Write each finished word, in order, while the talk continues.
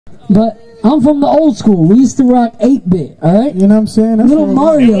but I'm from the old school. We used to rock 8-bit, alright? You know what I'm saying? That's Little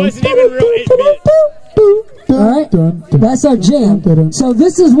Mario. It wasn't even real 8-bit. Alright? That's our jam. So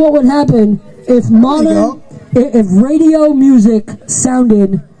this is what would happen if modern, if radio music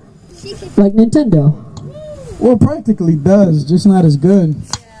sounded like Nintendo. Well, practically does, just not as good.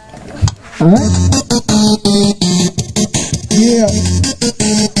 Alright? Yeah.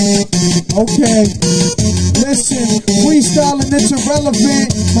 Okay. Listen, freestyling, it's irrelevant.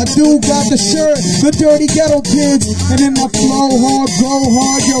 My dude got the shirt, the dirty ghetto kids. And in my flow hard, go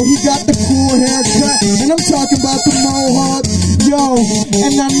hard. Yo, he got the cool haircut. And I'm talking about the mohawk. Yo,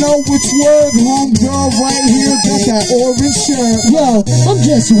 and I know which word, homegirl right here got that orange shirt. Yo, I'm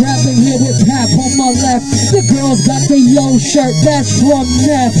just rapping here with Pap on my left. The girls got the yo shirt, that's from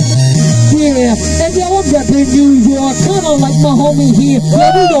Neff. Yeah, and yo, I'm repping New York, kinda like my homie here.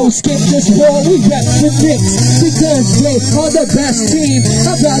 Yeah, we don't skip this war, we rep the Knicks, because they are the best team.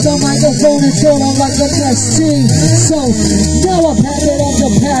 I got the microphone and told them like the best team. So, now I'm having on the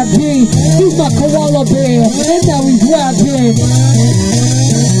Pat B. He's my koala bear, and now he's rapping.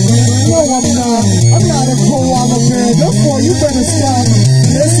 No, I'm not a koala bear, therefore you better stop.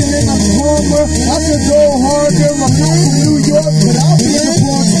 Listening, I'm calmer, I could go harder. I'm not from New York, but I'll be the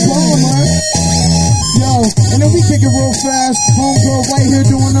Bronx bomber. Yo, and then we kick it real fast. Homegirl right here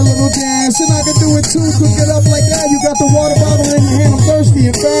doing a little dance. And I can do it too, cook it up like that. You got the water bottle in your hand, I'm thirsty.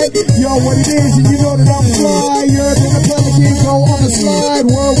 In fact, yo, what it is, and you know that I'm flyer than a pelican. Go on the slide,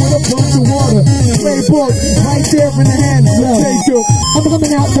 world with a bunch of water. Straight book, right there in the hand. Take it. I'm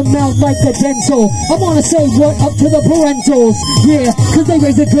coming out the mouth like a dental. I wanna say what up to the parentals. Yeah, cause they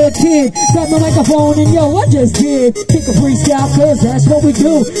raised a good kid. Grab my microphone and yo, I just did kick a freestyle, cause that's what we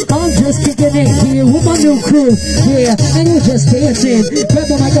do. I'm just kicking it here with my new crew. Yeah, and we're just dancing. Grab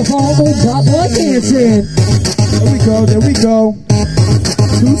the microphone, we got blood dancing. There we go, there we go.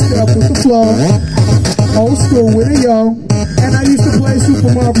 Two-step with the flow. Old school with a yo. And I used to play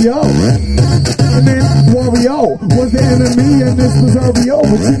Super Mario. And then Wario was the enemy and this was Oreo.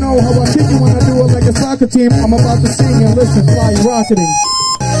 But you know how I kick it when I do it like a soccer team. I'm about to sing and listen, fly rocketing.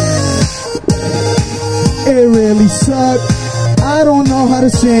 It really sucked. I don't know how to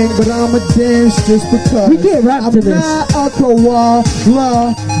sing, but I'ma dance just because. We can't rap to this. I'm not a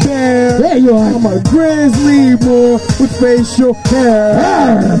koala bear. There you are. I'm a grizzly boar with facial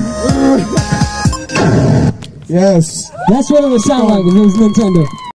hair. Yes. That's what it would sound like if it was Nintendo.